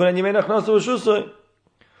made a yichud and you made achnasa l'rishusay.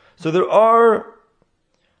 So there are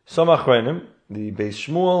some achreinim, the Beis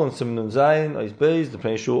Shmuel and Simon Zayin, Eis Beis, the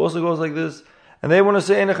Pnei Shul also goes like this, and they want to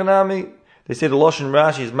say enechanami. They say the Lashon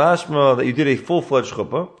Rashi is mashma that you did a full-fledged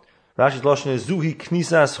chuppah. Rashi's Lashon is zuhi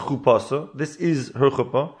knisas chupasa. This is her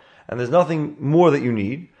chuppah, and there's nothing more that you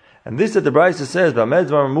need. And this that the Brayso says, B'amed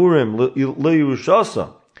Dvar Murim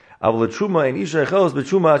LeYerushasa Avla Truma and Isha Echelos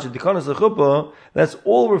B'Truma Achet Tikanos HaChuppah. That's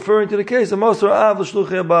all referring to the case of Moser Av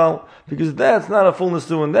L'Shluchei Baal, because that's not a full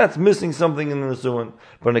nesuin. That's missing something in the nesuin.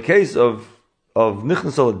 But in the case of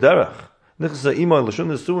Nichnas Al Derech, Nichnas Imay L'Shum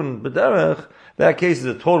Nesuin B'Derech, that case is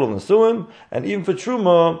a total nesuin, and even for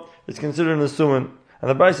Truma, it's considered a nesuin. And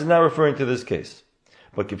the Brayso is not referring to this case.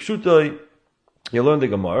 But Kipshutai, you learn the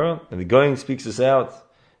Gemara, and the Goyin speaks this out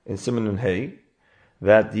in Siman and Hay,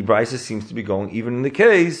 that the Brayso seems to be going even in the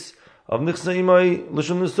case of Nichsa Imay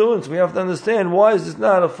L'Shum Nesuin. So we have to understand, why is this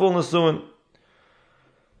not a full nesuin?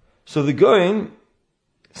 So the Goyin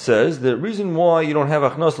says the reason why you don't have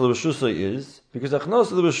Achnasa L'Rishusay is because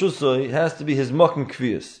Achnasa L'Rishusay has to be his makom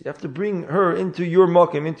kviyas. You have to bring her into your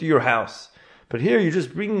makom, into your house. But here you're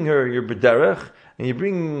just bringing her your bederech, and you're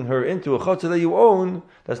bringing her into a chatzah that you own.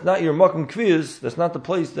 That's not your makom kviyas. That's not the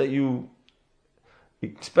place that you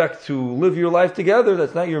expect to live your life together.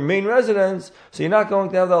 That's not your main residence. So you're not going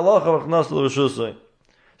to have the halacha of Achnasa L'Rishusay.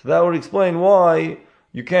 So that would explain why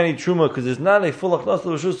you can't eat truma, because there's not a full Achnasa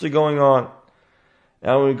L'Rishusay going on.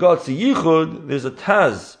 Now, in regards to yichud, there's a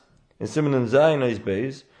taz in Siman and Zayin Eis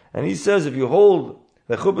Beis, and he says if you hold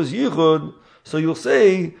the chuppah's yichud, so you'll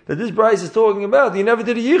say that this Brayso is talking about you never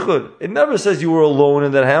did a yichud. It never says you were alone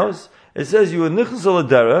in that house. It says you were nichnas al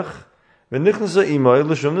derech, v'nichnas imay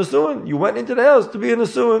l'shum nesuin. You went into the house to be a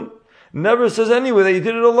nesuin. Never says anywhere that you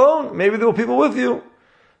did it alone. Maybe there were people with you.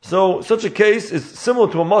 So such a case is similar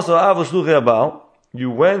to a masa av l'shluchei abal. You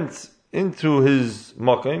went into his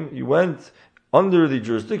makom. You went under the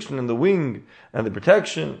jurisdiction and the wing and the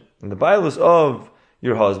protection and the bilas of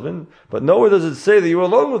your husband, but nowhere does it say that you're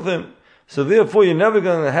alone with him. So therefore, you're never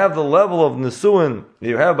going to have the level of nesuin that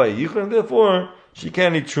you have by yichud, and therefore, she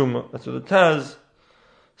can't eat truma. That's what the Taz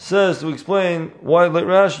says to explain why, like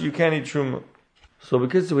Rashi, you can't eat truma. So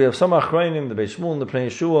because we have some achrayim, the Beis Shmuel and the Pnei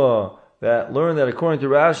Shua, that learn that according to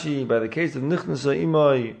Rashi, by the case of nichnasa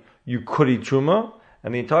imay, you could eat truma.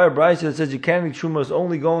 And the entire Brayso that says you can't eat truma is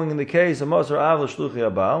only going in the case of Masar Av L'Shluchei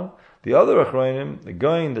Abal. The other Achrayim, the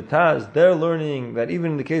Goyin, the Taz, they're learning that even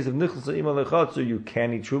in the case of Nichnasa Imay L'Chatzur, you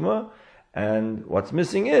can eat truma. And what's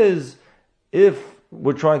missing is, if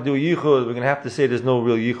we're trying to do a yichud, we're going to have to say there's no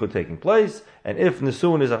real yichud taking place. And if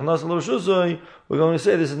Nesuin is Achnasa L'Rishusay, we're going to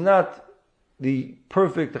say this is not the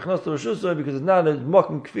perfect Achnasa L'Rishusay because it's not a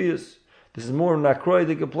makom kviyas. This is more an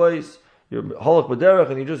akroidik place. You're halach b'derech,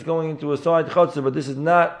 and you're just going into a side chatzah, but this is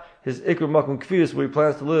not his ikr makom kviyas where he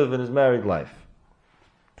plans to live in his married life.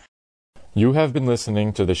 You have been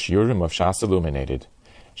listening to the Shiurim of Shas Illuminated.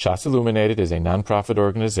 Shas Illuminated is a non-profit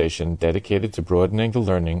organization dedicated to broadening the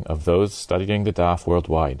learning of those studying the daf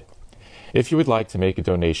worldwide. If you would like to make a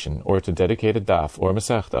donation or to dedicate a daf or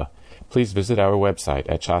masechta, please visit our website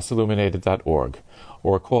at shasilluminated.org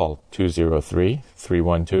or call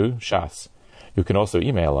 203-312-SHAS. You can also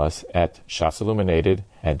email us at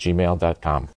shasilluminated@gmail.com.